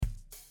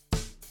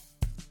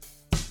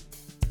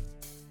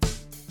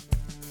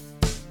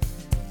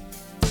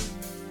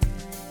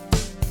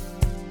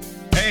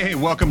Hey,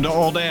 welcome to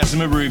Old Ass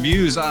Movie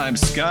Reviews. I'm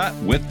Scott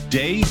with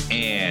Dave,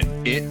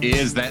 and it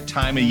is that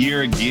time of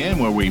year again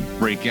where we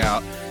break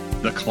out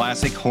the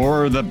classic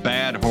horror, the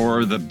bad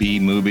horror, the B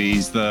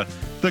movies, the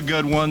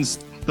good ones,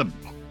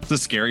 the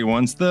scary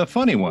ones, the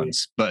funny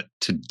ones. But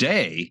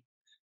today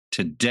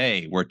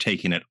we're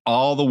taking it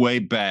all the way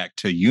back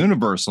to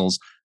Universal's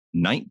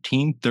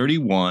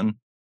 1931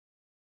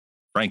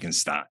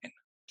 Frankenstein.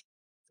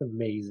 It's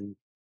amazing.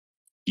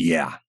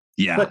 Yeah.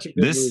 Such a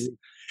good movie.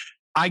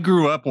 I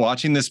grew up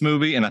watching this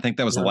movie, and I think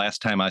that was the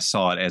last time I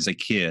saw it as a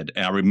kid.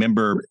 And I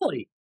remember,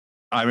 really?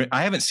 I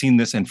haven't seen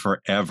this in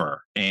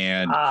forever.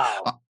 And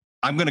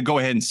I'm going to go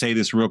ahead and say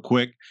this real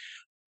quick.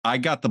 I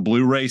got the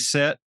Blu-ray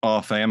set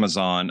off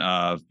Amazon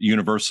of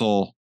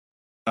Universal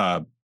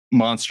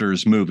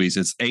Monsters movies.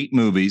 It's 8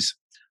 movies.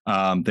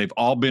 They've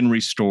all been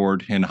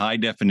restored in high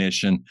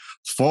definition,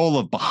 full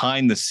of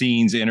behind the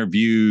scenes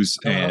interviews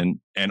and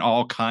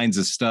all kinds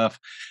of stuff.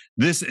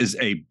 This is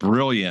a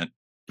brilliant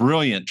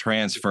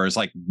transfer. It's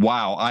like,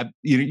 wow,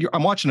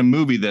 I'm watching a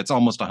movie that's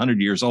almost 100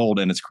 years old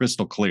and it's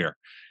crystal clear,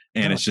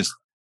 and it's just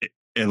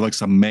it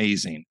looks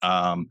amazing.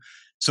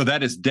 So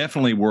that is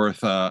definitely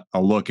worth a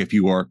look if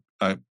you are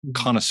a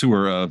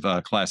connoisseur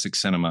of classic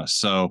cinema.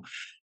 So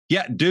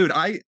yeah, dude,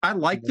 I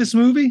like this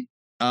movie,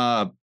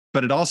 but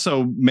it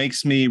also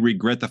makes me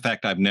regret the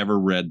fact I've never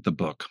read the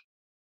book.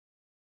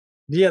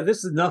 Yeah,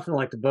 this is nothing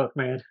like the book,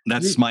 man.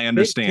 That's my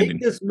understanding.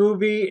 Take this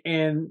movie,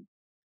 and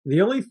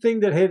the only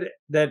thing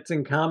that's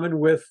in common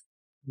with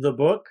the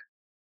book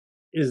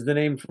is the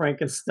name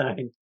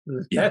Frankenstein.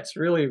 Yeah. That's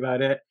really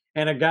about it.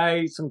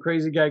 And some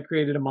crazy guy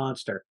created a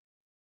monster.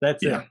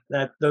 That's it.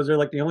 Those are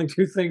like the only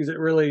two things that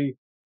really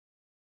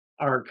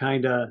are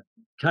kind of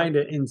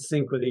in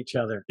sync with each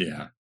other.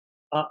 Yeah.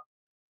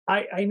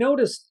 I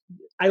noticed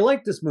I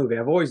like this movie.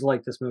 I've always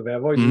liked this movie.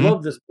 I've always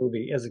loved this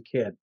movie as a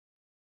kid.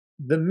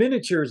 The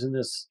miniatures in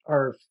this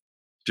are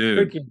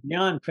freaking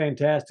beyond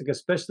fantastic,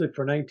 especially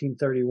for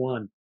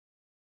 1931.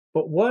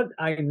 But what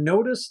I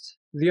noticed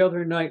the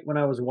other night when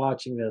I was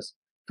watching this,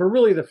 for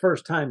really the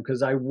first time,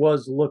 because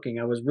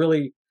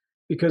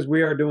because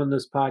we are doing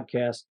this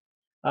podcast,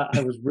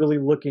 I was really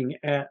looking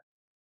at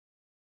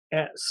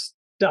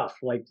stuff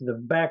like the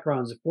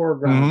backgrounds, the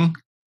foregrounds,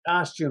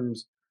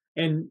 costumes.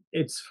 And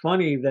it's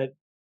funny that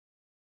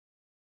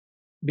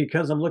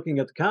because I'm looking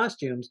at the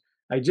costumes,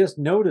 I just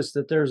noticed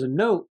that there's a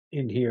note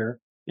in here,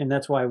 and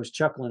that's why I was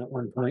chuckling at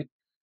one point,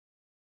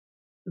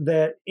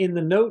 that in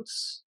the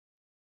notes,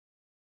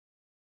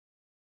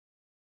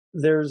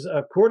 there's,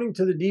 according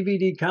to the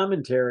DVD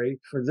commentary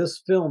for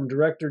this film,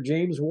 director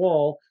James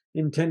Wall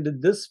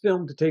intended this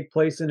film to take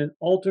place in an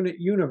alternate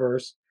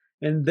universe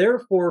and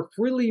therefore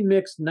freely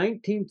mixed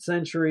 19th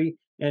century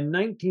and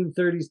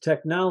 1930s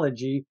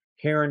technology,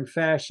 hair, and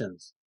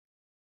fashions.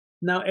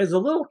 Now, as a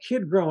little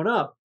kid growing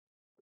up,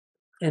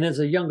 and as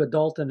a young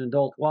adult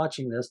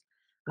watching this,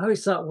 I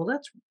always thought,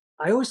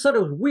 I always thought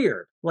it was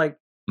weird. Like,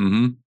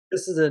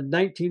 this is a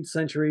 19th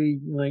century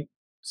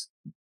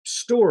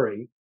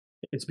story.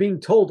 It's being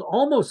told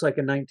almost like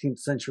a 19th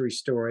century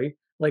story.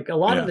 Like a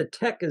lot of the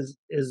tech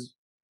is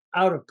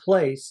out of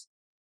place,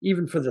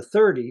 even for the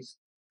 30s.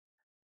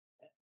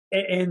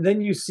 And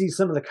then you see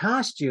some of the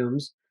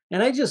costumes,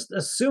 and I just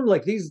assumed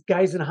like these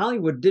guys in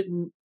Hollywood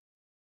didn't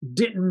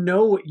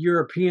know what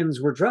Europeans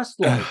were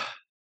dressed like.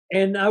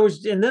 And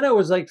then I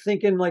was like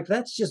thinking like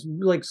that's just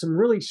like some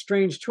really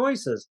strange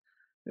choices.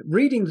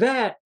 Reading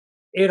that,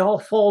 it all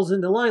falls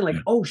into line. Like,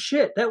 oh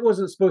shit, that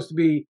wasn't supposed to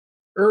be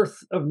Earth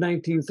of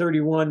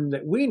 1931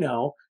 that we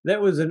know. That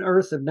was an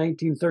Earth of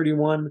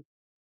 1931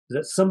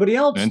 that somebody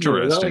else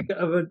knew, like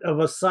of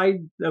a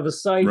side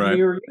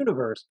mirror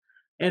universe.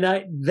 And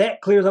that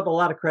clears up a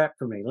lot of crap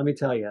for me. Let me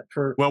tell you.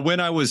 When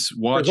I was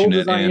watching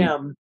it,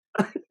 that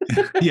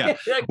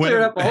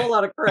cleared up a whole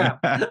lot of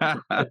crap.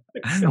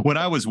 When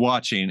I was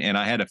watching, and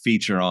I had a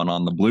feature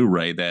on the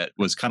Blu-ray that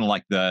was kind of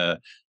like the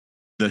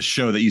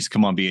show that used to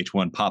come on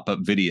VH1, pop-up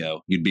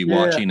video. You'd be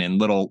watching, and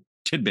little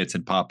tidbits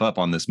would pop up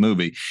on this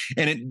movie.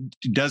 And it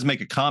does make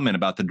a comment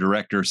about the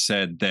director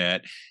said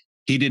that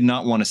he did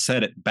not want to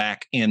set it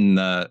back in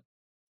the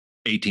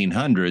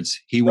 1800s.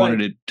 He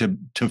wanted it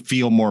to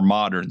feel more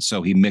modern,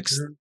 so he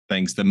mixed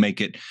things to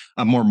make it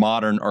a more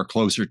modern or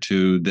closer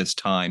to this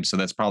time. So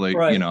that's probably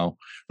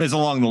it's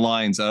along the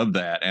lines of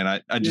that, and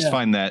I just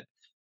find that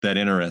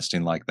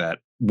interesting like that.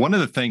 One of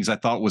the things I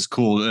thought was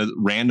cool, a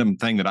random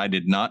thing that I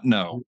did not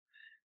know,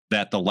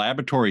 that the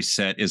laboratory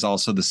set is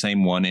also the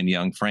same one in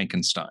Young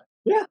Frankenstein.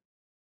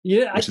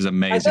 Which is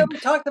amazing. I thought we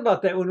talked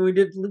about that when we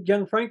did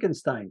Young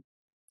Frankenstein.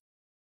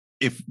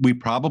 If we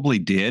probably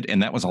did,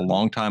 and that was a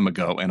long time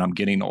ago, and I'm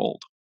getting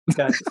old.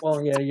 Gotcha.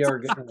 Well, yeah, you're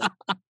getting old.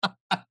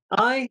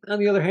 I, on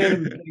the other hand,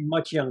 am getting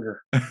much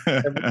younger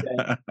every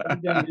day.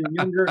 I'm getting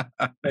younger.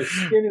 My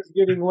skin is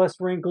getting less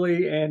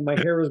wrinkly, and my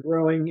hair is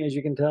growing, as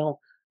you can tell.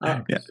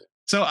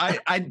 So I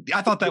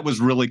thought that was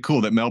really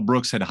cool that Mel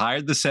Brooks had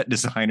hired the set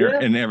designer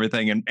and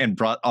everything and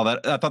brought all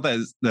that. I thought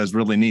that was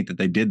really neat that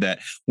they did that.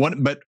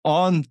 But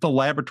on the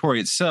laboratory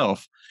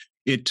itself,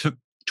 it took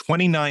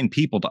 29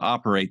 people to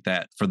operate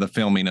that for the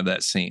filming of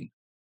that scene.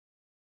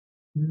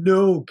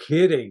 No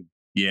kidding.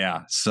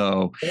 Yeah.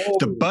 So the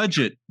Holy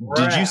budget,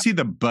 did you crap. see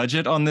the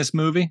budget on this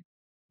movie?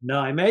 No,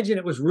 I imagine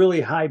it was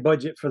really high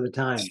budget for the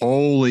time.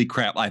 Holy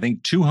crap. I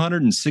think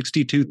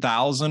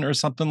 262,000 or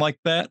something like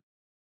that.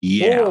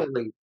 Yeah.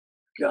 Holy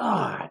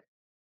God.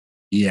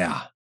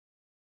 Yeah.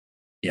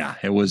 Yeah.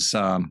 It was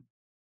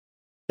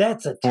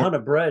That's a for ton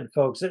of bread,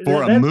 folks.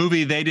 for a That's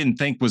movie they didn't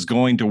think was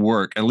going to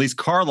work. At least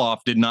Karloff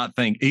did not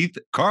think.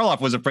 Karloff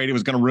was afraid he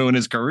was going to ruin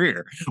his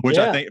career, which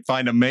I yeah.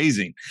 find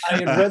amazing. I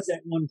had read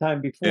that one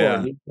time before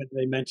Yeah.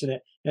 they mentioned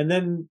it. And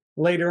then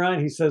later on,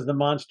 he says the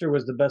monster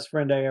was the best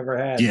friend I ever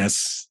had.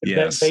 Yes. That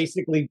Yes.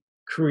 basically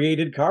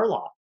created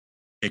Karloff.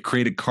 It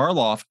created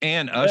Karloff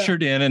and Yeah.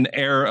 ushered in an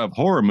era of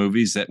horror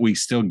movies that we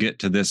still get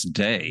to this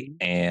day.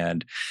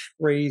 And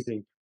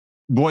Crazy.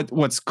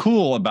 what's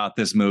cool about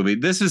this movie,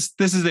 this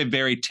is a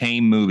very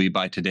tame movie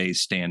by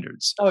today's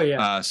standards. Oh,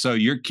 yeah. So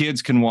your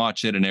kids can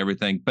watch it and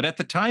everything. But at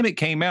the time it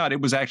came out, it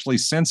was actually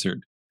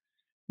censored.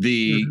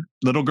 The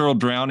little girl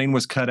drowning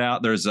was cut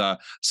out. There's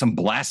some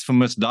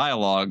blasphemous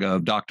dialogue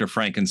of Dr.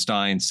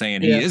 Frankenstein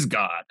saying he is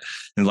God.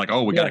 And like,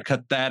 oh, we got to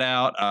cut that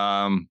out.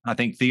 I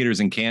think theaters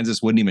in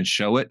Kansas wouldn't even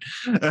show it.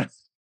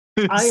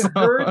 I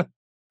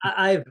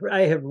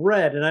have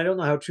read, and I don't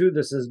know how true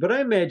this is, but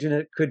I imagine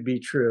it could be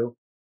true,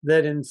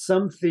 that in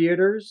some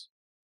theaters,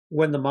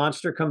 when the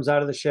monster comes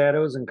out of the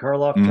shadows and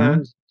Karloff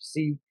turns,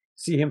 see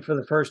him for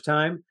the first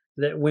time,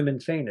 that women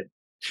fainted.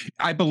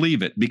 I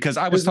believe it because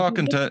I was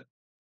talking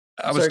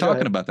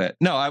about that.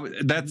 No,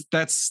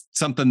 that's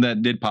something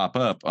that did pop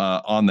up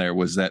on there,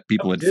 was that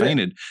people had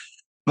fainted.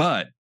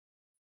 But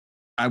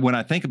when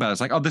I think about it,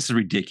 it's like, oh, this is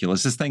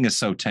ridiculous. This thing is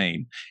so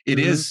tame. It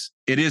is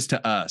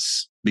to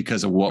us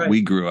because of what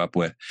we grew up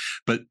with.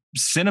 But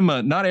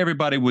cinema, not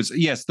everybody was.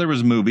 Yes, there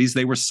was movies.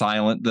 They were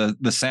silent.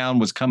 The sound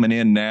was coming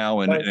in now,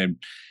 and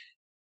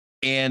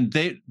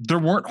there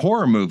weren't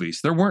horror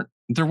movies.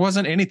 There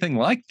wasn't anything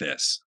like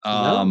this.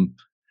 No.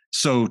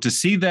 So to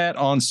see that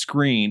on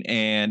screen,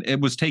 and it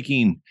was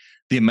taking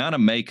the amount of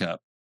makeup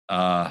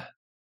that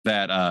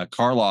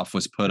Karloff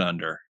was put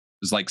under.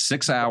 It was like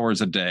 6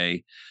 hours a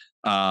day.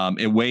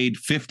 It weighed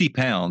 50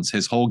 pounds,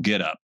 his whole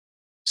getup.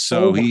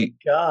 So oh my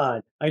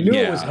God. I knew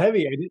it was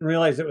heavy. I didn't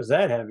realize it was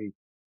that heavy.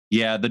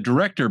 Yeah, the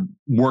director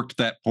worked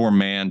that poor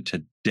man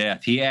to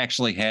death. He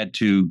actually had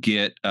to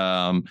get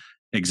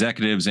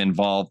executives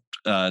involved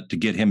to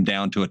get him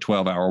down to a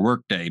 12-hour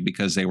workday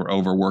because they were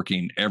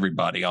overworking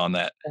everybody on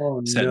that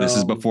set. This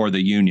is before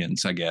the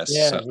unions, I guess.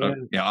 Yeah, so,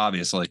 yeah,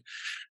 obviously.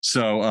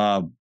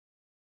 So,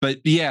 but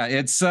yeah,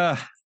 it's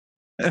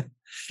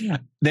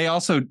they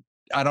also,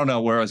 I don't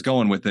know where I was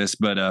going with this,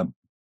 but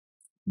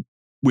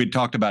we'd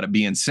talked about it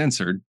being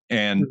censored,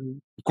 and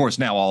of course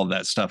now all of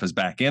that stuff is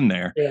back in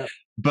there. Yeah.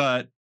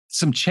 But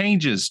some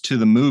changes to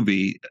the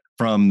movie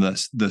from the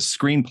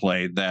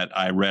screenplay that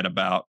I read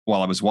about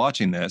while I was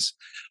watching this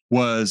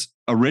was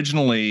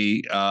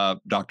originally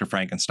Dr.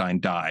 Frankenstein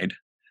died.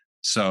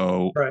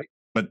 So,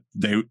 but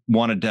they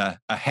wanted a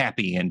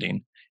happy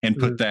ending and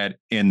put that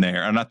in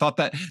there. And I thought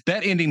that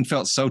ending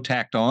felt so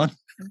tacked on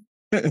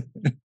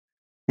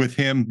with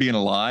him being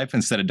alive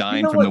instead of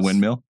dying from the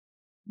windmill.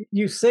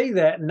 You say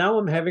that, and now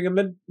I'm having a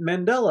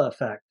Mandela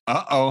effect.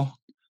 Uh-oh.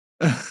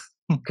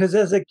 Because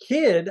as a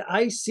kid,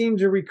 I seem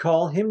to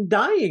recall him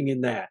dying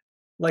in that.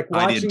 Like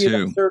watching it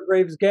on Sir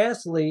Graves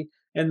Ghastly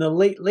and the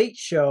Late Late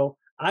Show,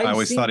 I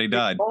always thought he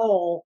died.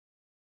 Recall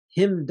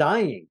him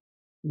dying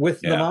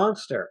with the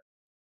monster.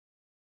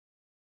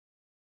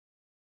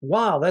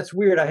 Wow, that's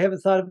weird. I haven't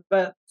thought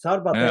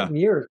about that in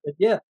years. But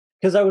yeah,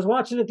 because I was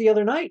watching it the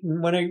other night,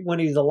 and when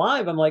he's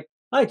alive, I'm like,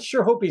 I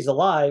sure hope he's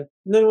alive.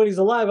 And then when he's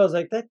alive, I was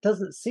like, that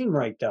doesn't seem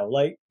right, though.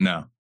 Like,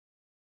 no.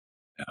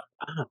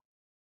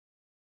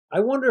 I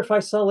wonder if I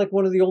saw like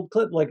one of the old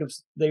clips, like if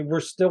they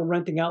were still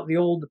renting out the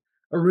old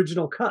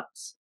original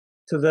cuts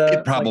to the.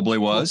 It probably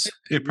was.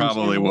 It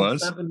probably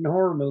was. 7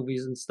 horror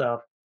movies and stuff.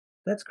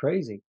 That's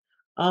crazy.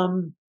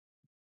 The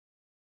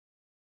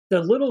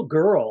little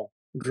girl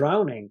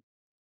drowning.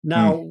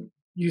 Now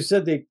you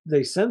said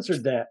they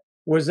censored that.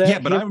 Was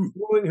that him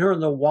throwing her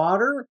in the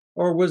water,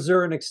 or was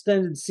there an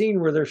extended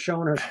scene where they're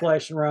showing her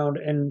splashing around?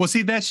 And well,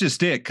 see, that's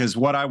just it, because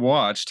what I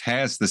watched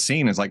has the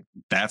scene is like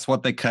that's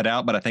what they cut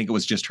out, but I think it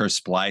was just her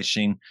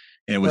splashing.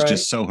 And it was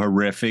just so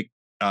horrific,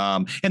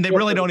 and they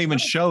really don't even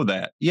show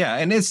that. Yeah,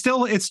 and it's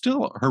still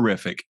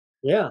horrific.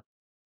 Yeah,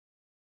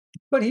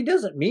 but he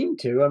doesn't mean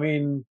to. I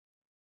mean,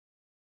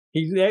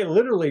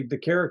 literally the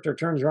character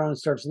turns around and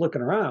starts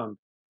looking around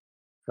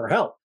for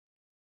help.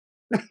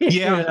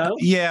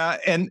 Yeah,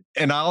 and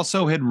I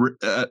also had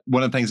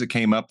one of the things that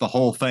came up, the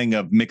whole thing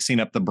of mixing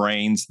up the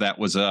brains. That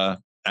was an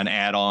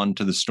add-on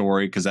to the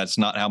story, because that's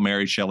not how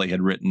Mary Shelley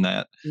had written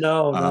that.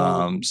 No.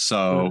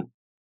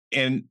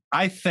 And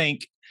I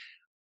think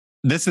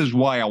this is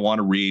why I want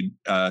to read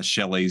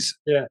Shelley's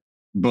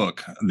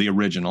book, the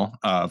original,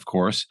 of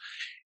course,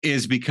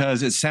 is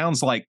because it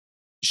sounds like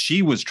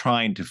she was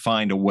trying to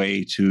find a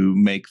way to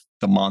make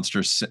the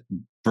monster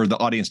for the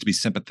audience to be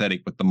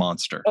sympathetic with the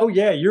monster. Oh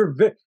yeah,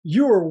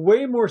 you were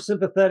way more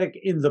sympathetic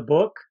in the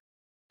book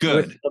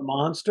Good. with the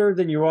monster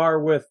than you are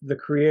with the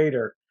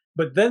creator.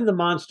 But then the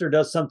monster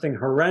does something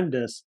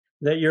horrendous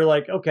that you're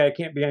like, okay, I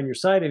can't be on your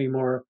side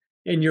anymore.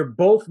 And you're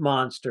both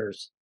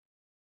monsters.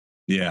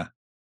 Yeah.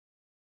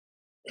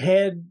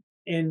 Had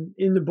in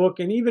the book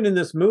and even in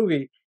this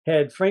movie,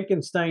 had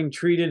Frankenstein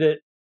treated it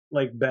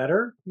like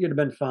better, you'd have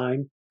been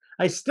fine.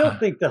 I still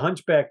think the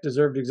Hunchback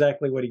deserved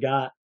exactly what he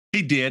got.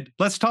 He did.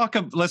 Let's talk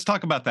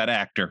about that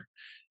actor.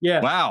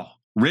 Yeah. Wow.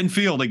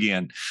 Renfield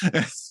again.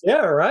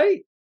 Yeah,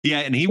 right? Yeah,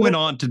 and he went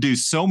on to do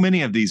so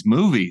many of these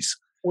movies.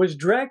 Was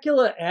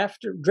Dracula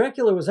after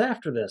Dracula was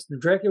after this?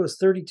 Dracula was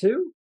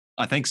 32?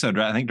 I think so.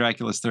 I think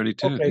Dracula's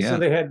 32. Okay, yeah. So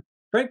they had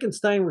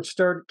Frankenstein, which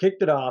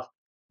kicked it off.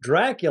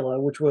 Dracula,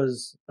 which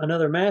was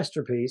another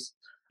masterpiece.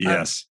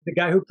 Yes. The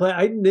guy who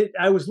played,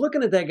 I was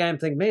looking at that guy and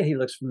thinking, man, he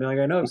looks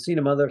familiar. I know I've seen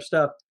him other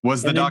stuff.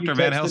 Was the Dr.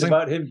 Van Helsing?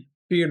 About him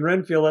being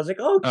Renfield. I was like,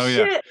 oh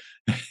shit.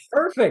 Yeah.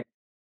 Perfect.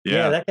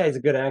 Yeah, that guy's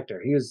a good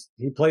actor.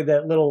 He played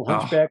that little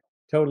hunchback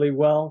totally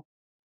well.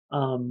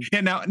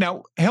 Yeah,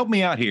 now help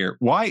me out here.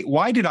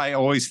 Why did I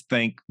always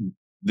think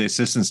the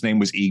assistant's name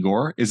was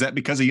Igor? Is that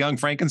because of Young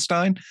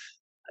Frankenstein?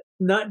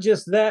 Not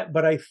just that,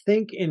 but I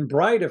think in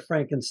Bride of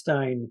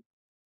Frankenstein,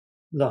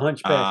 the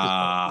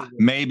hunchback.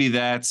 Maybe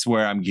that's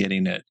where I'm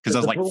getting it. Because I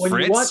was like,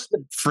 Fritz?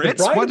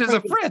 Fritz? What is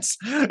a Fritz?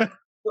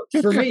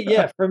 For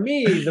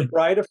me, the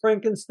Bride of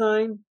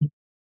Frankenstein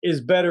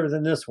is better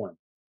than this one.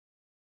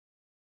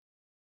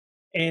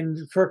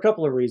 And for a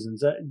couple of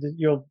reasons,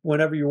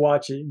 whenever you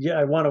watch it,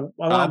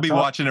 I'll be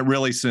watching it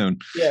really soon.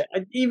 Yeah,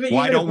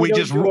 why don't we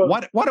just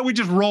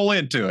roll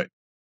into it?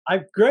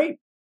 Great.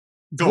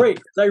 Because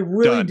I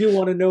really do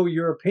want to know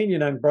your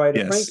opinion on Bride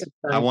of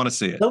Frankenstein. I want to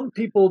see it. Some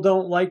people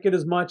don't like it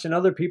as much, and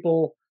other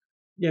people,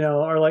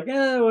 are like,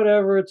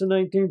 whatever. It's a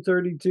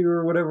 1932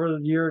 or whatever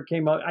year it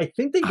came out. I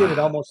think they did it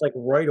almost like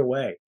right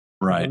away.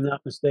 Right, if I'm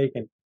not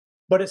mistaken.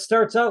 But it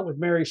starts out with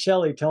Mary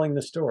Shelley telling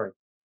the story.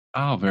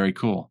 Oh, very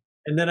cool.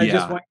 And then I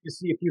just want you to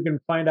see if you can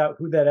find out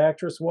who that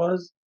actress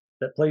was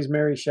that plays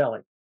Mary Shelley.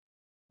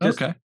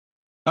 Okay.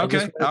 All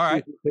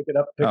right. Pick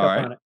up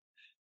on it.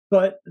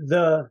 But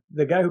the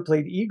guy who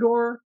played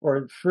Igor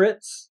or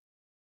Fritz,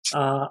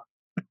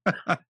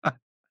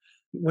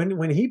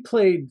 when he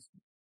played,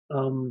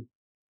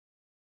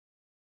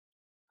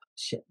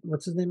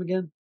 what's his name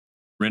again?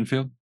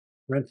 Renfield.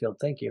 Renfield,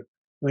 thank you.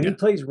 When he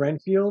plays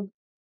Renfield,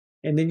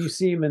 and then you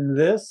see him in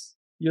this,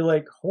 you're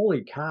like,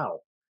 holy cow.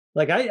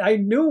 Like I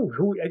knew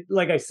who,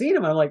 like I seen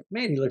him. I'm like,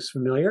 man, he looks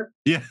familiar.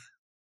 Yeah.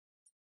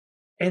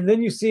 And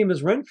then you see him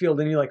as Renfield,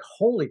 and you're like,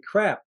 holy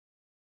crap,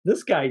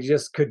 this guy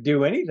just could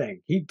do anything.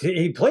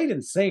 He played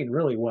insane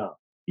really well.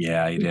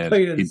 Yeah, he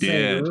did. He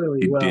did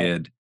really well. He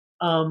did.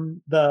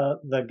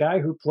 The guy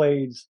who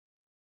plays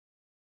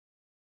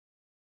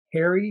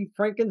Harry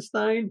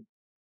Frankenstein,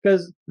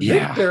 because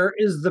Victor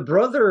is the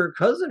brother or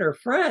cousin or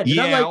friend. And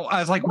I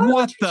was like,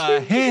 what the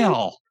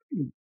hell?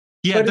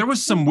 Yeah, but there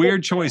was some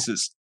weird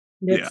choices.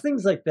 It's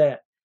things like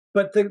that.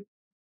 But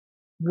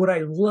what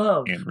I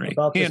love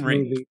about this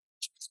movie,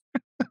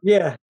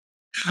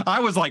 I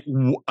was like,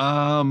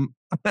 I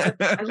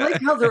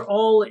like how they're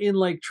all in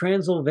like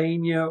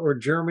Transylvania or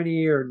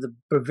Germany or the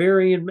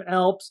Bavarian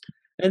Alps,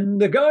 and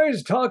the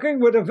guy's talking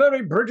with a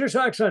very British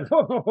accent.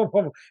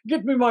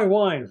 Get me my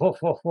wine,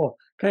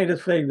 kind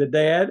of thing. The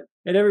dad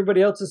and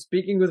everybody else is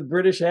speaking with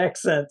British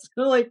accents.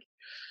 They're like,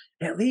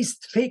 at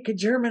least fake a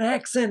German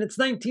accent. It's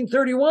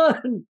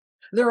 1931.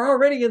 They're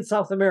already in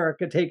South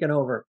America taking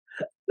over.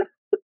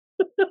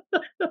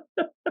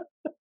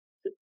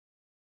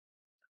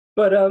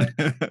 But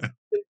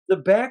the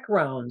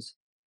backgrounds,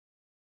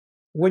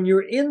 when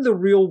you're in the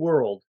real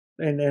world,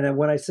 and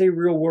when I say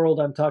real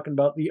world, I'm talking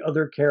about the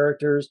other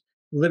characters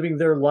living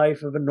their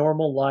life of a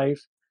normal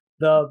life.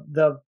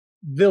 The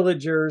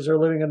villagers are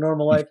living a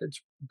normal life. It's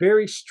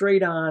very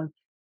straight on,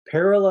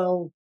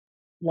 parallel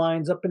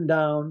lines up and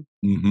down.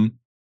 Mm-hmm.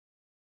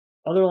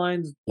 Other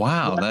lines.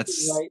 Wow,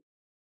 that's right.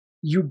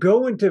 You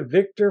go into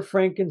Victor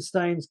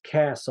Frankenstein's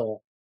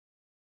castle,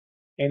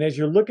 and as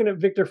you're looking at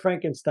Victor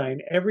Frankenstein,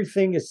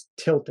 everything is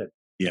tilted.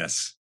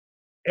 Yes.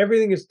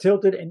 Everything is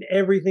tilted and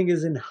everything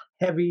is in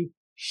heavy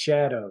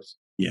shadows.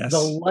 Yes. The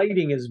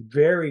lighting is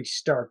very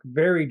stark,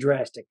 very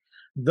drastic.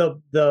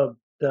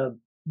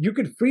 You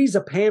could freeze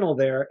a panel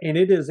there and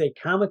it is a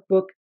comic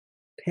book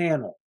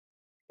panel.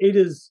 It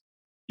is.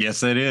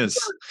 Yes, it is.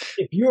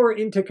 If you're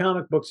into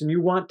comic books and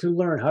you want to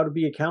learn how to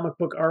be a comic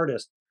book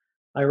artist,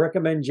 I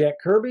recommend Jack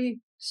Kirby,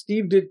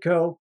 Steve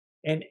Ditko,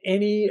 and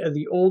any of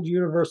the old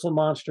Universal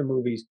monster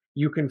movies.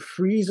 You can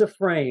freeze a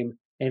frame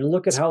and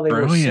look at how they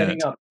were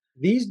setting up.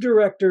 These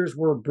directors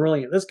were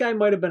brilliant. This guy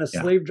might have been a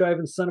slave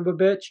driving son of a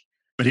bitch,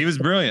 but he was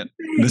brilliant.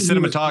 The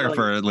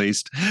cinematographer, at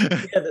least.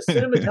 The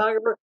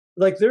cinematographer.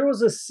 Like there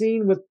was a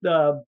scene with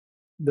the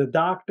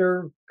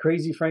doctor,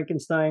 Crazy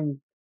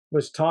Frankenstein,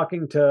 was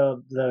talking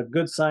to the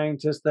good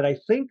scientist that I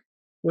think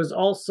was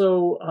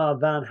also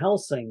Van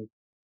Helsing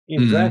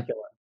in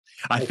Dracula.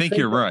 I think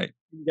you're right.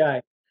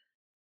 Guy.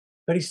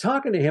 But he's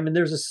talking to him, and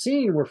there's a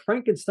scene where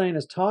Frankenstein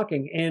is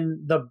talking,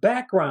 and the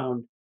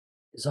background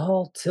is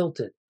all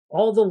tilted.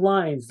 All the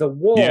lines, the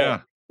wall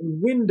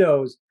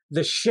windows,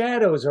 the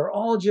shadows are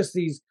all just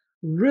these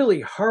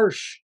really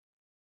harsh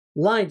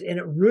lines, and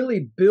it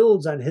really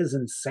builds on his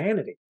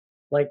insanity.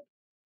 Like,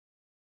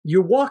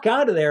 you walk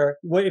out of there,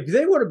 if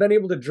they would have been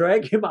able to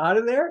drag him out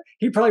of there,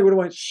 he probably would have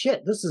went,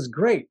 shit, this is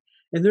great.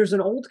 And there's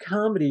an old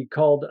comedy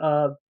called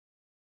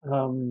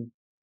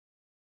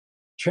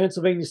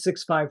Transylvania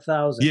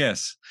 65000.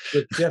 Yes.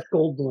 With Jeff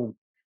Goldblum.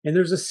 And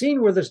there's a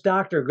scene where this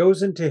doctor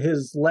goes into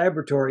his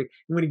laboratory.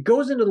 And when he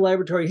goes into the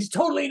laboratory, he's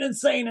totally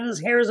insane and his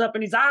hair's up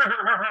and he's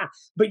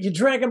but you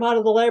drag him out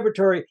of the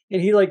laboratory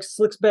and he like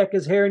slicks back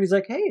his hair and he's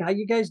like, hey, how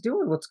you guys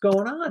doing? What's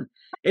going on?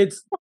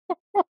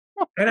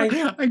 And I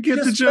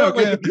get the joke.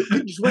 Like, if you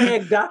could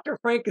drag Dr.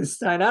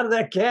 Frankenstein out of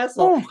that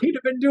castle, he'd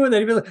have been doing that.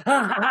 He'd be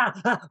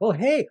like, well,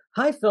 hey,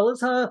 hi,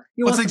 fellas.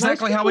 That's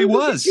exactly how he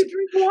was. You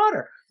drink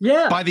water.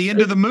 Yeah. By the end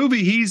of the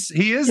movie, he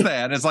is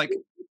that. It's like,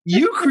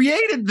 you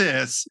created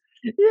this.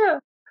 Yeah.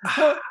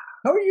 How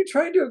are you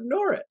trying to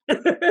ignore it?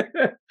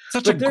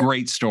 Such a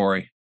great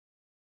story.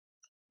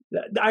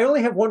 I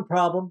only have one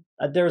problem.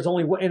 There's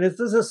only one, and this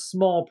is a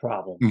small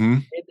problem. Mm-hmm.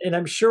 And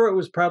I'm sure it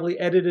was probably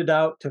edited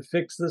out to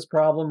fix this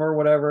problem or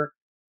whatever.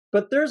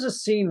 But there's a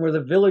scene where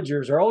the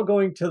villagers are all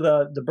going to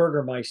the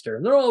Burgermeister,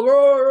 and they're all,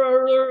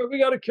 we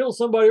got to kill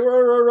somebody.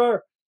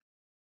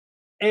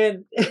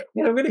 And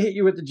I'm going to hit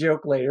you with the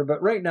joke later, but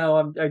right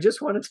now I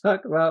just want to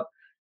talk about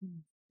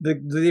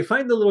they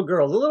find the little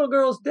girl. The little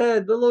girl's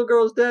dead. The little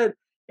girl's dead.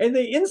 And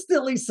they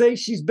instantly say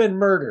she's been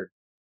murdered.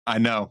 I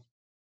know.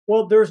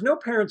 Well, there's no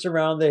parents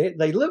around.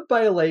 They live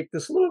by a lake.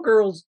 This little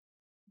girl's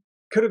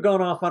could have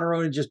gone off on her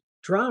own and just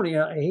drowned.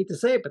 I hate to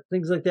say it, but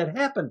things like that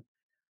happen.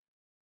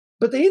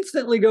 But they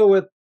instantly go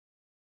with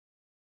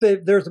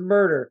there's a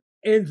murder.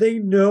 And they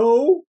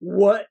know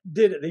what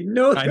did it. They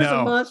know there's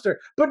a monster.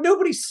 But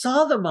nobody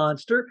saw the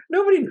monster.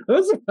 Nobody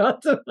knows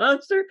about the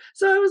monster.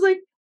 So I was like,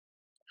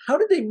 how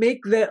did they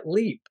make that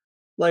leap?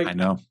 Like, I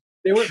know.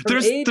 They went from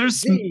A to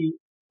Z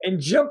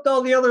and jumped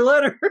all the other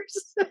letters.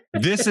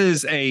 This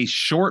is a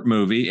short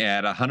movie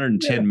at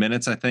 110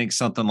 minutes, I think,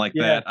 something like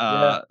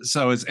that.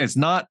 So it's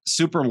not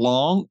super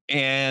long,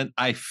 and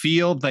I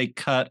feel they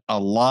cut a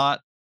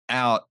lot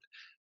out,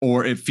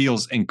 or it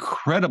feels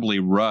incredibly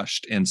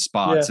rushed in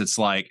spots. It's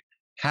like,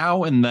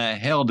 how in the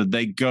hell did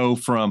they go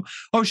from,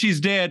 oh, she's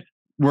dead,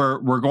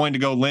 we're going to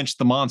go lynch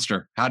the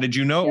monster? How did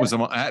you know it was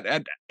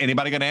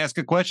anybody going to ask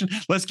a question?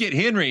 Let's get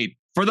Henry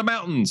for the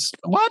mountains.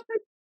 What?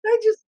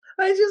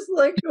 I just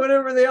like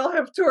whenever they all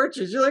have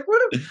torches. You're like,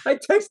 what if I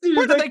texted you?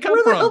 Where did they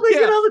come from? Where the hell did they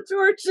get all the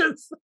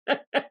torches?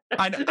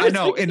 I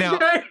know. And now,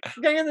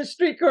 guy in the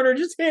street corner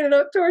just handing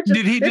out torches.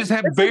 Did he just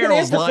have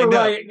barrels lined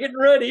up? Getting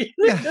ready.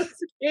 Just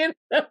handing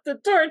out the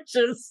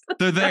torches.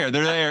 They're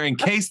there. In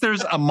case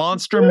there's a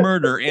monster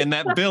murder in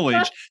that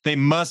village, they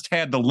must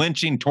have the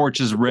lynching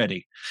torches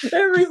ready.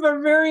 Every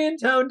barbarian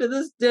town to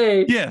this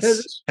day has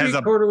a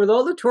street corner with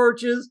all the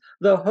torches,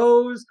 the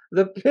hose,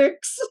 the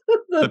picks,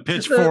 the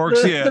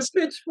pitchforks, the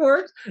pitchforks.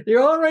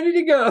 You're all ready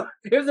to go.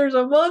 If there's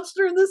a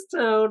monster in this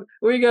town,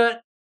 we got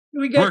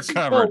we're you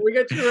covered. We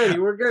got you ready.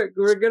 We're good.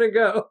 We're gonna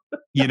go.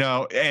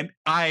 And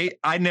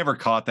I never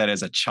caught that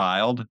as a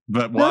child,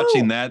 but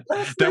watching that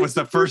was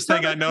the first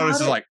thing I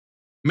noticed. Is like,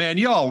 man,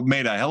 y'all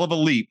made a hell of a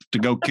leap to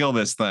go kill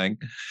this thing.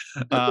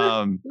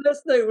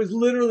 Last night was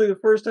literally the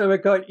first time I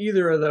caught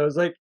either of those.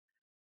 Like,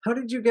 how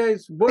did you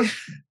guys? What?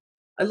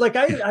 Like,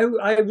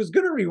 I was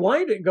gonna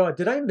rewind it and go,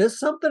 did I miss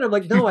something? I'm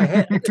like, no, I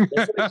had. That's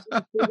what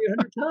I've seen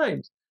 100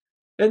 times.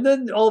 And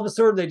then all of a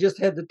sudden they just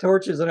had the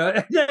torches, and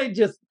I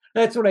just.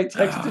 That's when I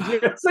texted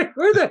you. I was like,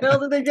 where the hell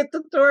did they get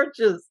the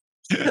torches?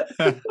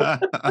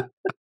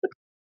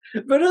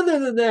 But other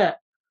than that,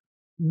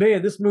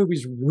 man, this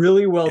movie's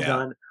really well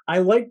done. I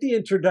like the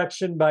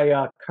introduction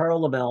by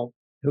Carl Lamel,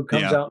 who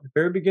comes out at the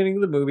very beginning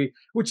of the movie,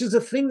 which is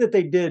a thing that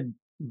they did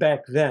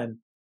back then.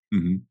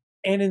 Mm-hmm.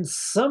 And in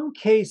some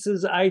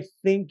cases, I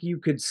think you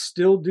could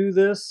still do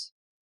this,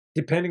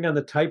 depending on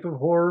the type of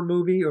horror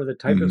movie or the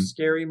type of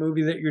scary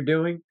movie that you're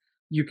doing.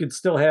 You could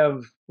still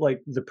have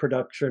like the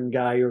production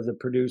guy or the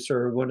producer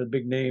or one of the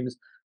big names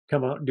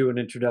come out and do an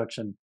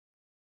introduction.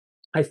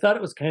 I thought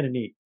it was kind of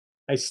neat.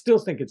 I still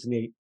think it's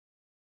neat.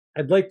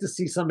 I'd like to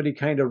see somebody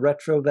kind of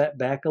retro that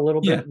back a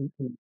little bit.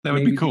 That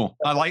would be cool.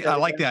 I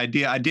like the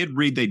idea. I did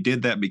read they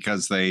did that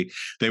because they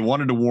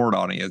wanted to warn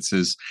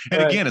audiences.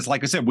 And again, it's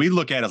like I said, we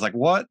look at it as like,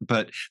 what?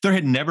 But there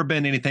had never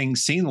been anything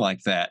seen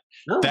like that.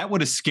 No. That would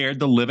have scared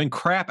the living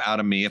crap out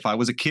of me if I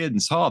was a kid and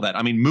saw that.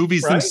 I mean,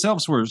 movies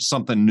themselves were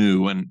something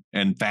new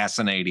and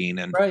fascinating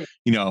and,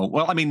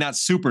 well, I mean, not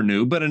super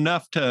new, but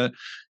enough to,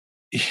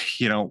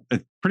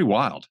 it's pretty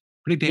wild,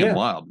 pretty damn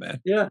wild,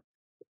 man. Yeah.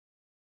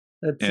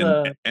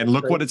 And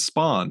look what it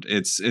spawned.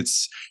 It's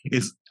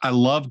I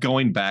love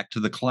going back to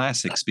the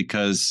classics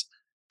because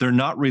they're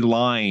not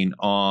relying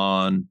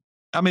on,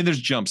 I mean, there's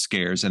jump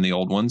scares in the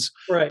old ones,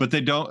 but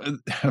they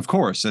don't, of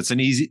course,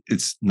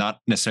 it's not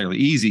necessarily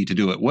easy to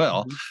do it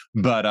well,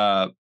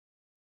 but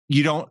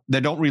they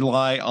don't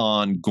rely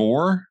on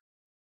gore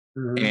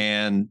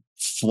and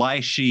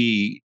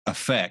flashy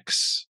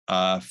effects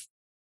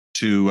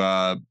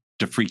to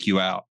freak you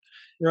out.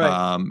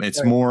 Right.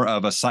 It's more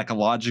of a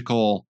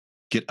psychological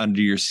get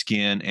under your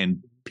skin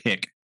and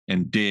pick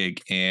and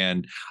dig.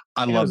 And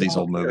I love these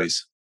old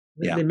movies.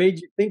 Yeah. They made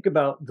you think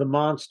about the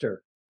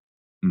monster.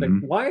 Like,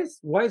 Mm-hmm.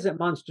 why is that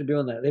monster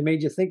doing that? They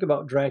made you think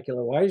about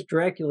Dracula. Why is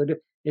Dracula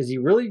is he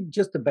really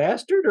just a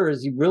bastard, or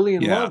is he really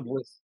in love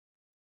with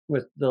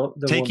the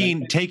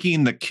woman?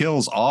 Taking the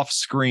kills off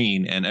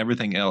screen and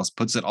everything else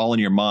puts it all in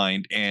your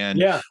mind. And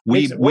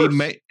makes it worse.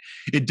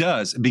 It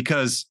does,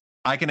 because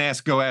I can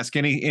go ask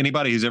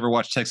anybody who's ever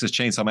watched Texas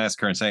Chainsaw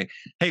Massacre and say,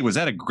 hey, was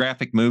that a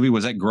graphic movie?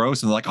 Was that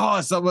gross? And they're like, oh,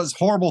 it's the most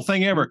horrible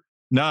thing ever.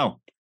 No,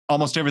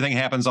 almost everything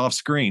happens off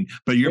screen,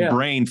 but your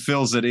brain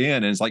fills it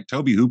in. And it's like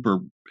Tobe Hooper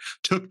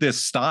took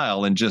this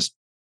style and just,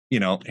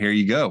 here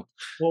you go.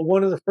 Well,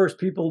 one of the first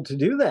people to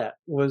do that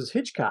was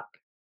Hitchcock.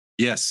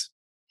 Yes.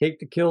 Take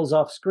the kills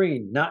off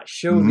screen, not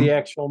show the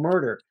actual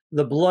murder,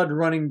 the blood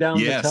running down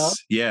the tub.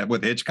 Yeah,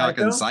 with Hitchcock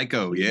and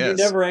Psycho. Yes.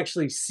 You never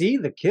actually see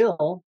the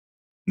kill.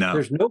 No.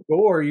 There's no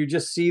gore. You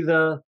just see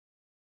the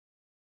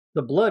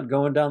blood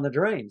going down the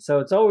drain. So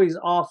it's always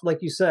off,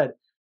 like you said.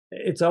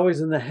 It's always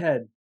in the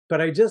head.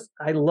 But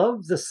I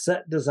love the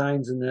set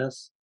designs in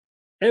this.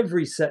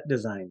 Every set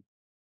design.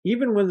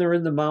 Even when they're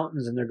in the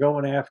mountains and they're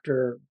going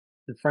after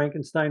the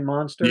Frankenstein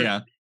monster.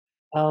 Yeah.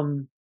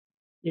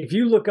 If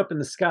you look up in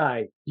the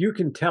sky, you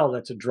can tell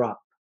that's a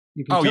drop.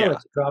 You can tell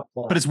it's a drop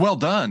cloth. But it's well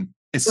done.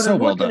 It's so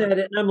well done. I'm looking at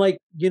it and I'm like,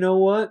 you know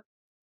what?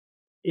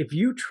 If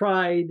you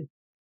tried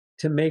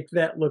to make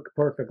that look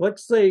perfect,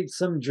 let's say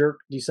some jerk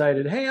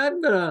decided, hey, I'm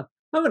gonna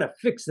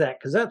fix that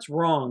because that's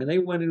wrong, and they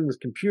went in with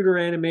computer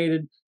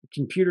animated,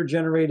 computer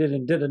generated,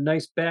 and did a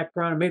nice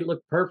background and made it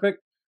look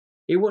perfect,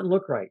 it wouldn't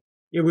look right.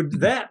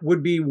 That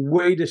would be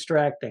way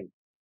distracting.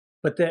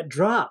 But that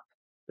drop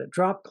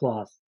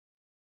cloth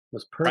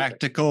was perfect.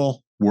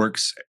 Practical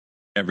works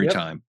every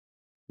time.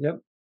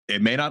 Yep.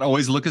 It may not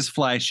always look as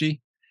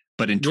flashy,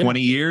 but in 20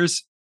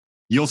 years,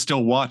 you'll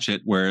still watch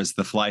it, whereas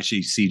the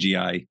flashy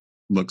CGI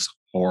looks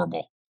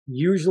horrible.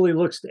 Usually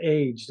looks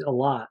aged a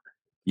lot.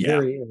 Yeah.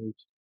 Very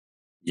aged.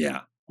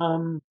 Yeah.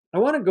 I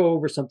want to go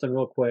over something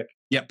real quick.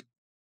 Yep.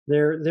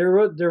 There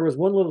was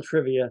one little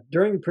trivia.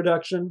 During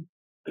production,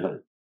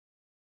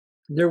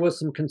 there was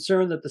some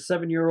concern that the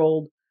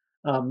 7-year-old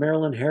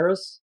Marilyn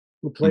Harris,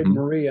 who played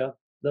Maria,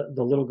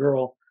 the little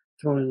girl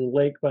thrown in the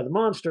lake by the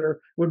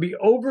monster, would be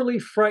overly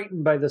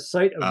frightened by the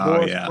sight of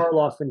Boris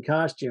Karloff in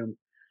costume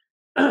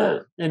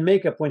and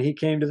makeup when he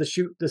came to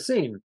shoot the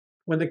scene.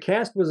 When the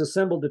cast was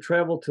assembled to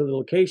travel to the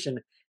location,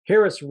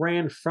 Harris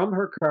ran from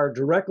her car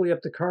directly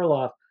up to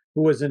Karloff,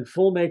 who was in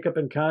full makeup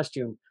and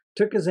costume,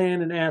 took his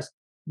hand and asked,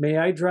 "May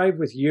I drive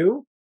with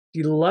you?"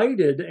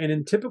 Delighted, and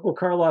in typical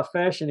Karloff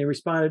fashion, he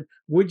responded,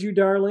 "Would you,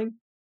 darling?"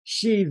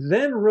 She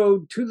then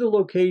rode to the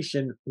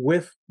location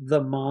with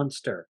the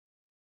monster.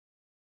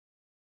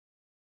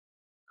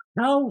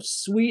 How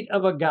sweet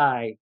of a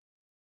guy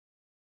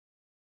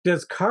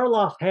does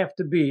Karloff have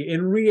to be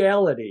in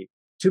reality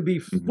to be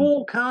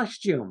full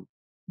costume?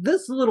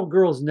 This little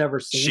girl's never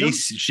seen him.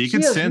 She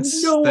could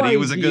sense that he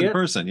was a good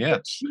person. Yeah.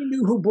 But she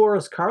knew who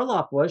Boris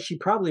Karloff was. She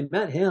probably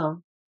met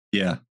him.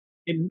 Yeah.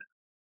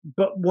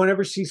 But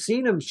whenever she's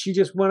seen him, she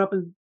just went up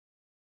and,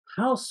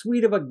 how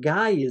sweet of a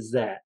guy is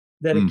that?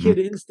 That a kid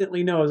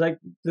instantly knows, like,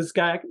 this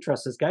guy, I can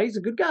trust this guy. He's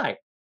a good guy.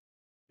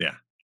 Yeah.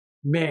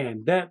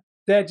 Man, that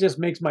just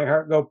makes my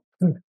heart go,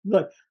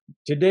 look,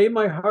 today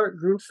my heart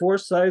grew 4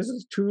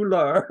 sizes too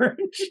large.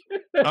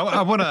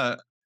 I want to,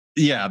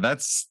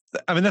 that's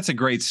a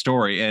great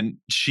story. And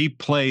she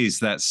plays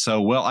that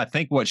so well. I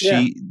think what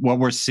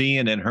we're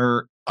seeing in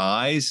her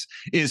eyes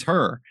is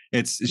her.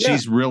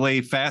 She's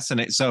really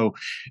fascinating. So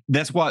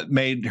that's what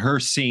made her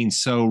scene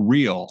so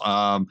real.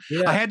 I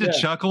had to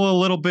chuckle a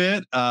little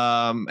bit.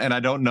 And I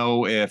don't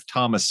know if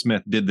Thomas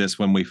Smith did this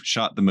when we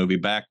shot the movie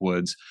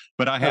Backwoods,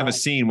 but I have a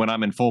scene when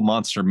I'm in full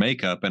monster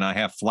makeup and I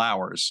have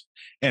flowers.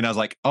 And I was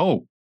like,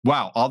 oh,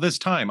 wow, all this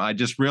time, I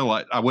just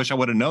realized, I wish I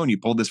would have known you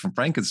pulled this from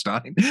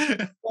Frankenstein.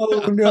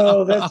 Oh,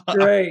 no, that's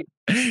great.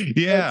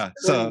 Yeah.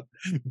 That's great.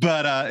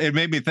 But it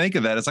made me think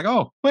of that. It's like,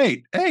 oh,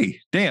 wait,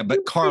 hey, damn. But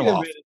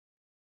Karloff,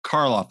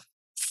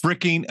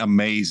 freaking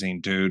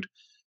amazing, dude.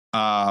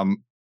 Isn't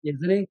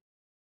he?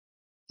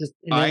 Just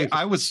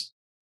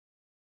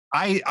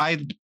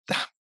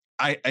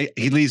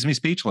he leaves me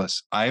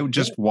speechless. I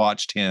just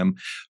watched him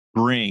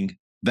bring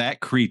that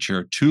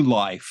creature to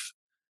life.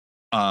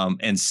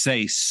 And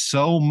say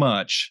so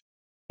much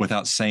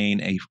without saying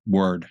a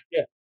word.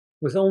 Yeah,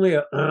 with only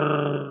a.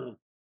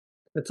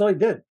 That's all he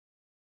did.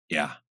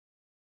 Yeah,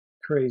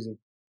 crazy.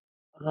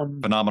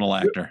 Phenomenal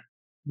actor.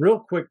 Real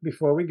quick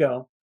before we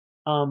go,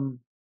 Colin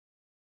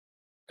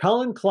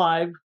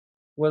Clive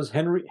was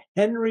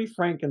Henry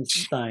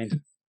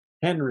Frankenstein.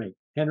 Henry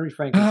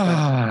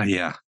Frankenstein.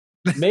 Yeah.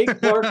 Meg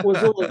Clark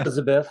was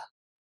Elizabeth.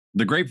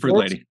 The grapefruit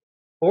lady.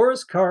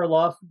 Boris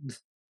Karloff.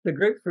 The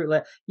grapefruit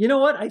lady. You know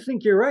what? I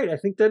think you're right. I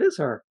think that is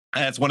her.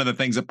 That's one of the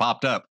things that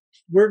popped up.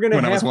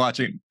 I was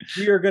watching.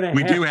 We are gonna.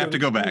 We do have to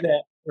go back.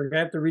 We're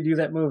gonna have to redo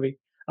that movie.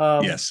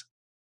 Yes.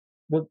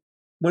 Well,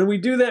 when we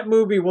do that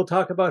movie, we'll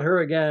talk about her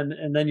again,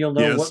 and then you'll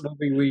know what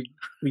movie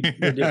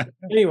we're doing.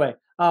 Anyway,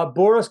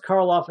 Boris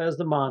Karloff as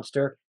the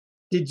monster.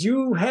 Did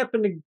you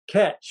happen to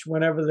catch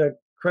whenever the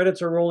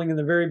credits are rolling in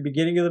the very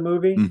beginning of the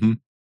movie? Mm-hmm.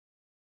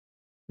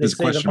 They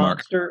say the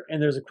monster,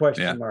 and there's a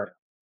question mark.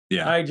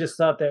 Yeah. I just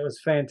thought that was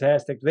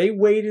fantastic. They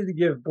waited to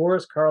give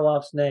Boris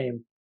Karloff's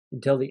name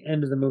until the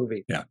end of the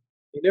movie. Yeah.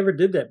 They never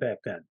did that back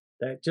then.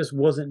 That just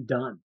wasn't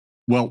done.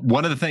 Well,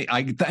 one of the things,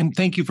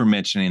 thank you for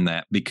mentioning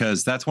that,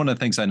 because that's one of the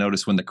things I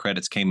noticed when the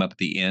credits came up at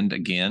the end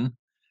again,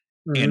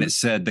 and it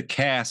said the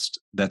cast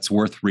that's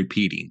worth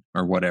repeating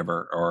or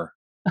whatever,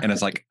 and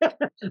it's like,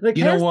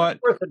 you know what?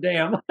 Worth a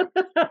damn.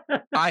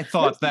 I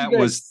thought that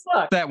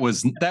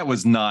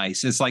was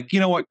nice. It's like, you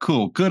know what?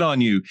 Cool. Good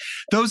on you.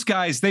 Those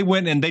guys, they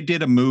went and they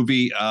did a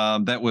movie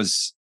that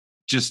was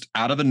just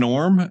out of the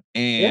norm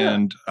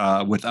and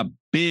with a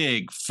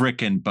big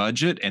freaking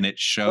budget, and it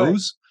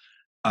shows.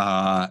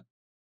 Right.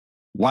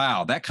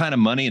 Wow, that kind of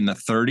money in the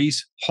 30s.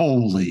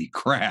 Holy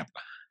crap.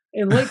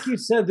 And like you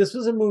said, this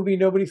was a movie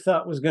nobody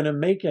thought was going to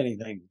make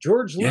anything.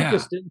 George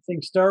Lucas didn't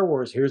think Star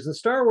Wars. Here's the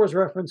Star Wars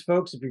reference,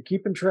 folks, if you're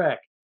keeping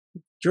track.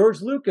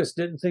 George Lucas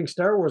didn't think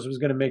Star Wars was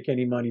going to make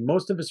any money.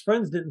 Most of his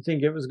friends didn't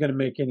think it was going to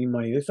make any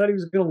money. They thought he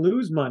was going to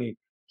lose money.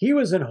 He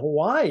was in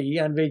Hawaii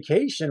on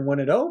vacation when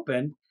it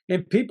opened,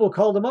 and people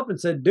called him up and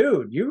said,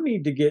 dude, you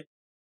need to get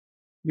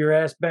your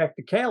ass back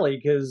to Cali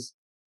because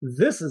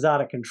this is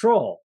out of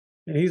control.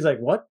 And he's like,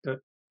 what do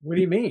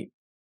you mean?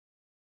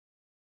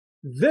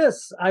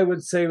 This, I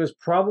would say, was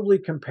probably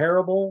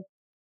comparable.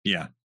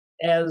 Yeah.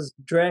 As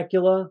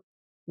Dracula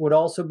would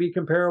also be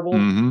comparable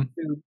to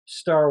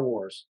Star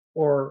Wars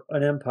or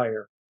an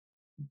Empire.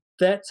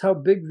 That's how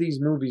big these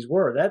movies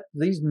were.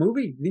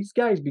 These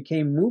guys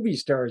became movie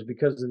stars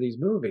because of these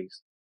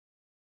movies.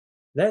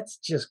 That's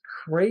just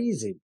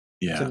crazy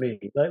to me.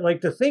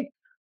 Like to think,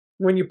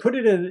 when you put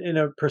it in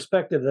a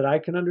perspective that I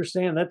can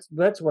understand,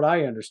 that's what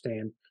I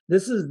understand.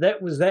 That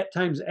was that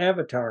time's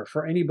Avatar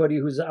for anybody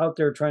who's out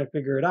there trying to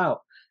figure it out.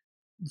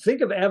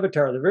 Think of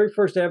Avatar, the very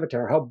first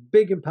Avatar, how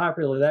big and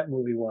popular that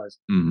movie was.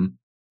 Mm-hmm.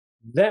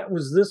 That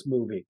was this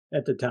movie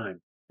at the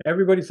time.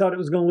 Everybody thought it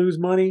was going to lose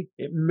money.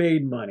 It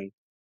made money.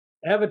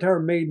 Avatar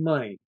made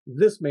money.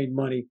 This made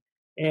money.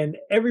 And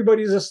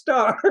everybody's a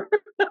star.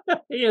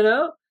 You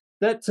know?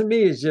 That to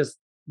me is just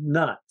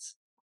nuts.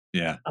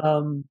 Yeah.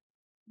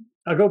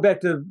 I'll go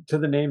back to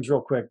the names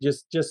real quick,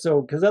 just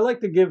so, because I like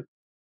to give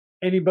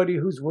anybody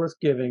who's worth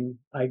giving,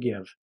 I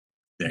give.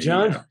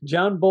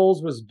 John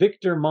Bowles was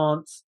Victor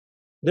Montz.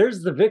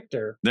 There's the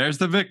Victor. There's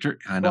the Victor.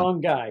 I know.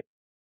 Wrong guy.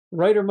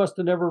 Writer must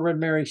have never read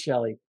Mary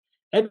Shelley.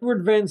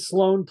 Edward Van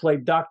Sloan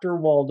played Dr.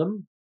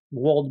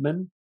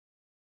 Waldman.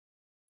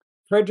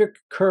 Frederick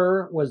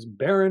Kerr was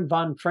Baron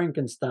von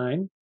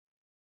Frankenstein.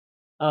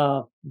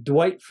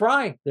 Dwight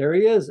Fry, there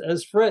he is,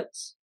 as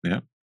Fritz.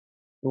 Yeah.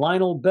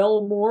 Lionel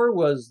Belmore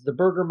was the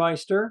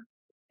Burgermeister.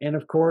 And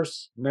of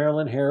course,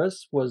 Marilyn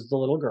Harris was the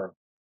little girl.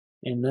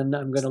 And then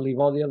I'm going to leave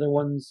all the other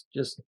ones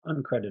just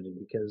uncredited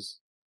because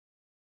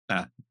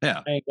I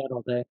ain't got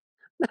all day.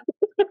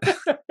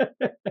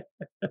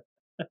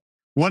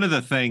 One of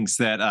the things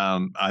that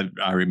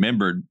I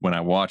remembered when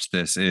I watched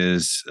this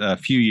is a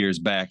few years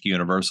back,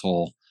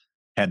 Universal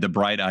had the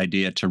bright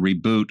idea to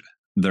reboot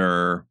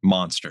their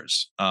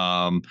monsters.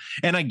 And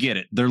I get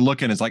it. They're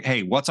looking as like,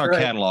 hey, what's our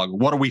catalog?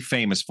 What are we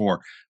famous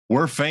for?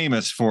 We're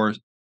famous for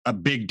a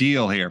big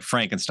deal here.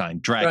 Frankenstein,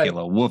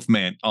 Dracula,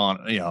 Wolfman,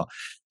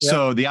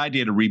 So the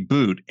idea to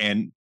reboot,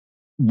 and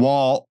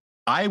while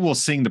I will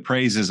sing the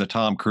praises of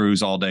Tom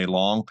Cruise all day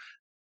long,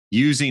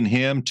 using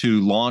him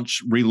to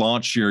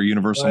relaunch your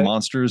Universal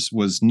monsters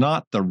was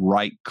not the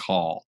right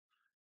call,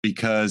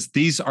 because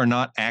these are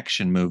not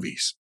action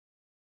movies.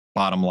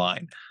 Bottom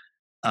line.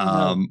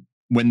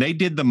 When they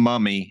did The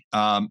Mummy,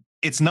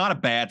 it's not a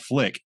bad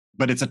flick,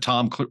 but it's a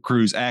Tom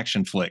Cruise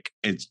action flick.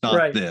 It's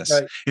not this.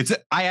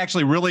 I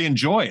actually really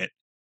enjoy it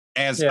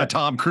as a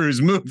Tom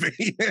Cruise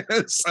movie.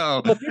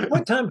 So if you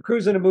put Tom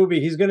Cruise in a movie,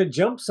 he's going to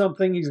jump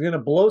something. He's going to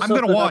blow something.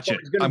 I'm going to watch it.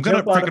 I'm going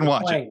to freaking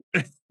watch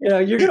it.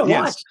 You're going to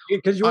watch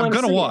it because you want to.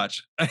 I'm going to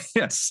watch.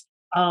 Yes.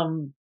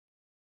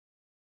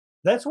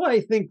 That's why I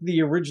think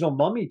the original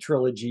Mummy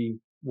trilogy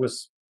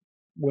was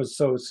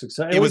so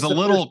successful. It was a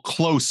little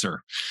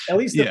closer. At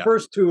least the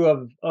first two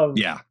of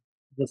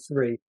the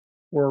three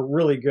were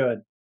really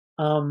good.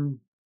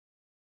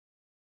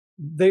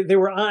 They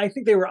were. I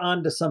think they were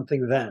on to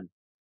something then.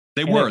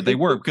 They were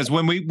because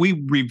when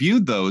we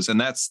reviewed those, and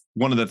that's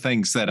one of the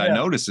things that I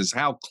noticed is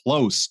how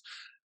close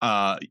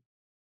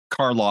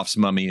Karloff's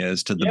Mummy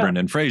is to the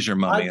Brendan Fraser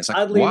Mummy. It's like,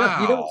 oddly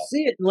enough, you don't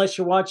see it unless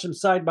you watch them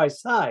side by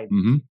side.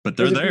 But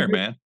they're there,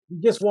 man.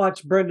 You just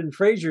watch Brendan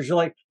Fraser's, you're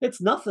like,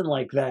 it's nothing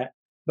like that.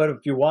 But if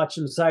you watch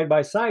them side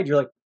by side, you're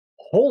like,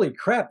 holy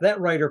crap, that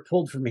writer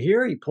pulled from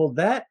here. He pulled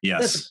that. Yes.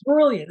 That's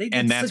brilliant. They did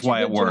and that's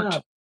why it worked.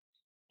 Job.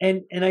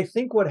 And I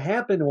think what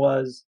happened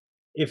was,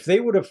 if they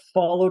would have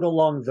followed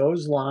along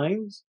those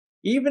lines,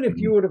 even if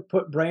you would have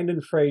put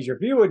Brendan Fraser,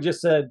 if you would have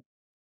just said,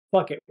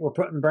 fuck it, we're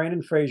putting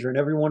Brendan Fraser in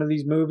every one of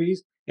these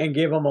movies and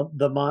gave him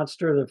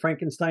the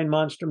Frankenstein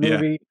monster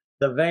movie,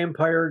 the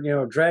vampire,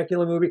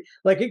 Dracula movie.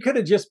 Like it could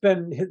have just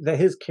been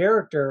his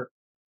character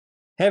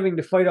having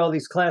to fight all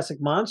these classic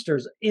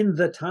monsters in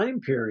the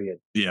time period.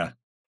 Yeah.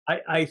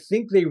 I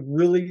think they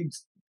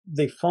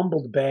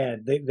fumbled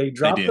bad. They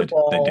dropped the They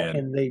ball did.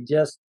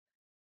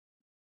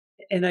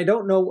 and I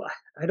don't know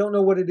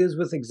what it is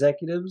with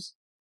executives.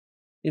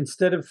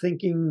 Instead of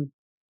thinking,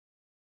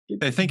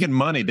 they're thinking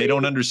money. They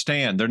don't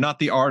understand. They're not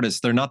the artists.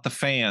 They're not the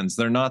fans.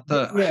 They're not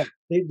the.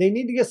 Yeah, they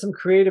need to get some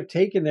creative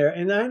take in there.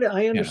 And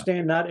I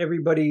understand not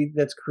everybody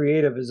that's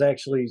creative is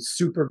actually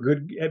super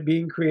good at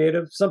being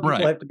creative. Some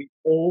people have to be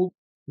told,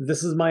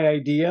 this is my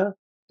idea,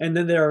 and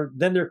then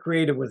they're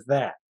creative with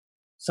that.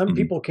 Some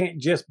people can't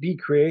just be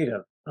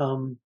creative.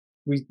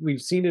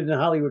 We've seen it in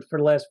Hollywood for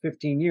the last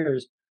 15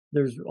 years.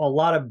 There's a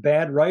lot of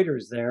bad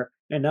writers there,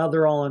 and now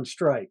they're all on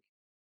strike.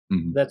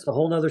 That's a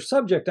whole nother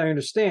subject, I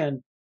understand,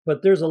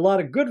 but there's a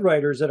lot of good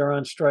writers that are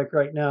on strike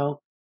right now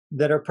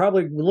that are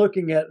probably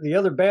looking at the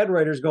other bad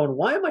writers going,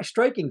 why am I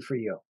striking for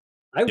you?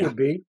 I would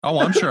be. Oh,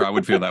 I'm sure I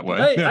would feel that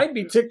way. I'd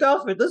be ticked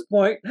off at this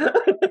point,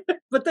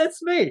 but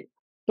that's me.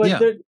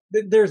 But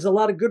there's a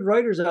lot of good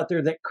writers out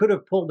there that could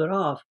have pulled it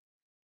off.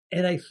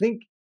 And I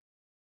think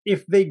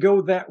if they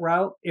go that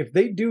route, if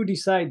they do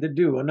decide to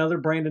do another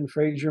Brendan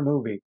Fraser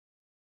movie,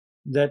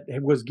 that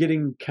was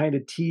getting kind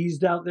of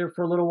teased out there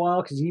for a little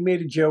while, because he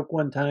made a joke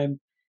one time.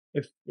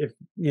 If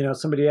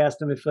somebody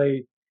asked him if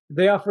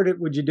they offered it,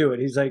 would you do it?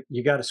 He's like,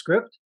 you got a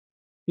script?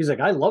 He's like,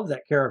 I love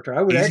that character.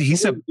 I would.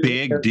 He's a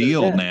big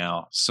deal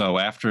now. So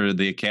after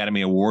the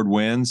Academy Award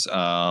wins,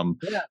 I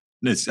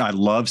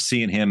love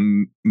seeing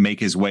him make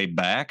his way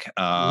back.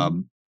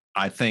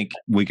 I think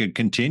we could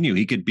continue.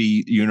 He could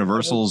be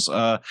Universal's.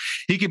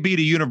 He could be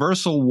to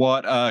Universal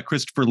what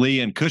Christopher Lee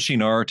and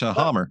Cushing are to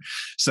Hammer.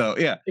 So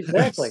yeah,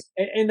 exactly.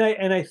 And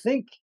I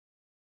think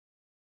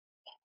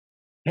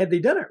had they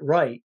done it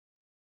right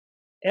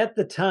at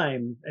the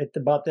time,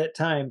 about that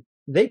time,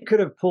 they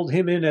could have pulled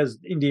him in as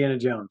Indiana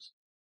Jones.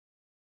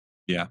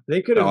 Yeah,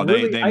 they could have.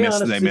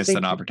 They missed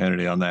an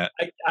opportunity on that.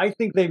 I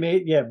think they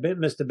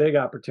missed a big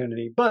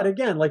opportunity. But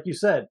again, like you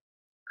said,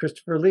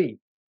 Christopher Lee,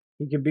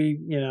 he could be,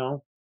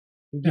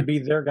 he could be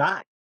their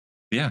guy.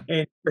 Yeah.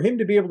 And for him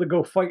to be able to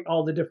go fight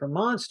all the different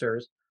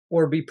monsters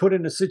or be put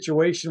in a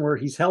situation where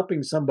he's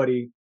helping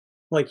somebody,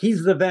 like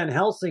he's the Van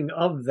Helsing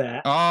of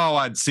that. Oh,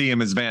 I'd see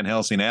him as Van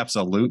Helsing.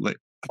 Absolutely.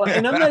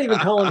 And I'm not even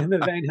calling him the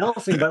Van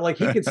Helsing, but like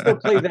he could still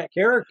play that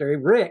character,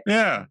 Rick.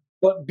 Yeah.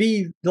 But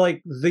be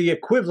like the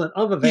equivalent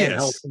of a Van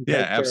Helsing.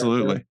 Yeah,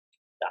 absolutely.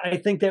 I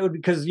think that would,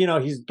 because,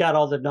 he's got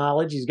all the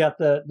knowledge. He's got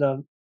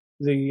the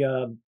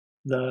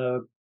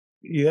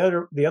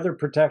other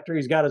protector.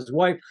 He's got his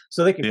wife,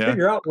 so they can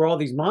figure out where all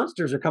these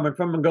monsters are coming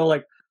from and go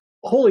like,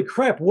 holy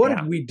crap, what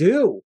did we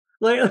do?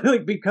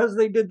 Like because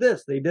they did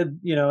this, they did,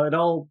 it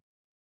all,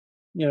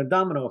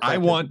 domino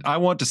effect. I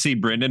want to see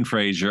Brendan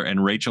Fraser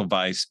and Rachel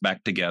Weisz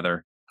back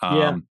together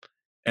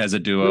as a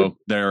duo.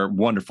 They're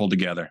wonderful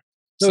together.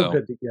 So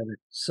good together.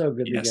 So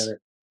good together.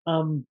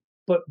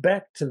 But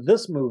back to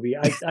this movie,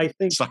 I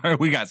think. Sorry,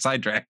 we got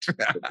sidetracked.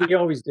 We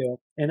always do,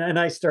 and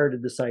I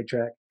started the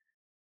sidetrack.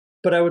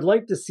 But I would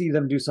like to see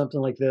them do something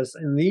like this.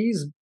 And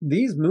these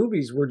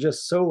movies were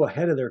just so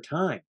ahead of their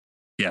time.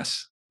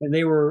 Yes. And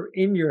they were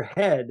in your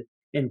head,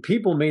 and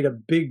people made a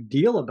big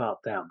deal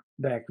about them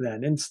back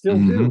then, and still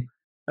do.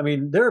 I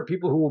mean, there are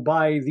people who will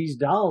buy these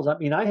dolls. I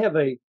mean, I have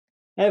a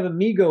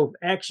Mego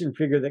action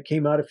figure that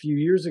came out a few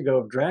years ago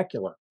of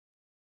Dracula.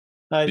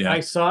 I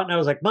saw it and I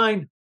was like,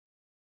 mine.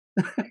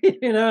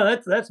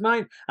 That's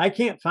mine. I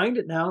can't find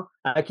it now.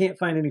 I can't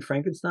find any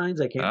Frankensteins.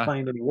 I can't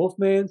find any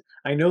Wolfmans.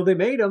 I know they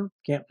made them.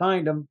 Can't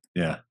find them.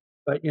 Yeah.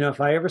 But if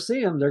I ever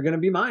see them, they're going to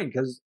be mine,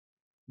 because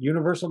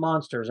Universal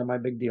monsters are my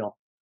big deal.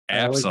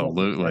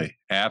 Absolutely.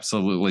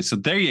 Absolutely. So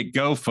there you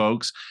go,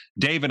 folks.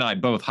 Dave and I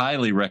both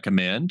highly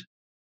recommend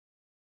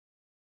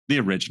the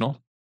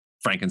original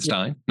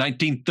Frankenstein,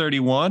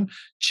 1931.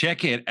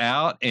 Check it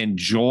out.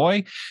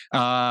 Enjoy.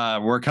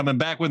 We're coming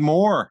back with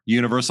more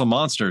Universal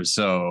Monsters.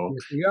 So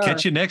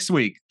catch you next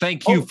week.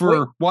 Thank you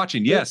for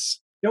watching. Yes.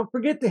 Don't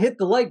forget to hit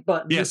the like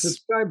button, the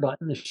subscribe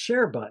button, the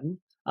share button.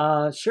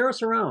 Share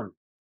us around.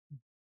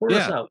 Pour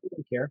us out. We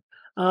don't care.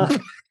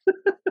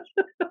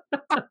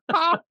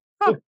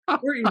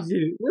 We're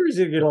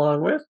easy to get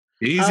along with.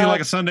 Easy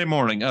like a Sunday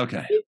morning.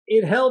 Okay.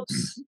 It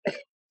helps.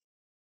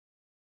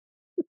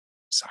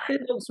 Sorry.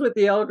 It helps with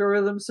the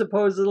algorithm,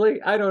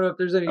 supposedly. I don't know if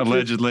there's any.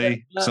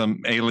 Allegedly, some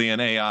alien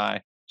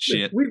AI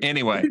shit.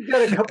 Anyway. We've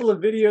got a couple of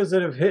videos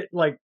that have hit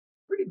like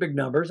pretty big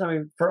numbers. I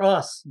mean, for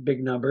us,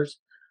 big numbers.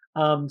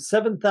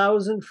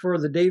 7,000 for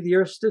The Day the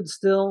Earth Stood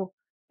Still.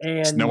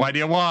 And no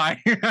idea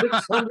why. 600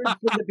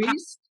 for The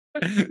Beast.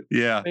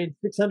 Yeah. I mean,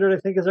 600, I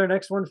think, is our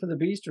next one for The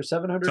Beast, or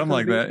 700. Something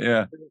like that,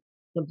 yeah.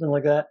 Something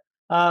like that.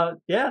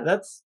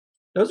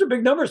 Those are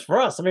big numbers for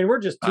us. I mean, we're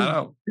just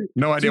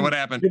no idea what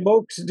happened.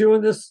 Jamokes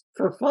doing this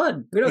for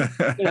fun. We don't.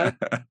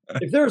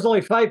 If there was only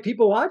 5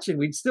 people watching,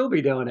 we'd still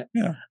be doing it.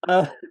 Yeah,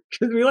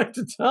 because we like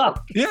to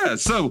talk. Yeah.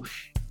 So,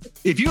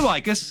 if you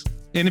like us,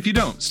 And if you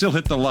don't, still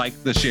hit the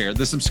like, the share,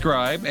 the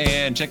subscribe,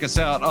 and check us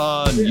out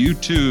on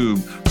YouTube,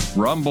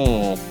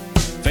 Rumble,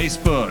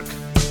 Facebook,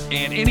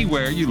 and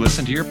anywhere you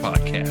listen to your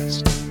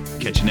podcast.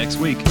 Catch you next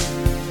week.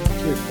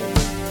 Cheers,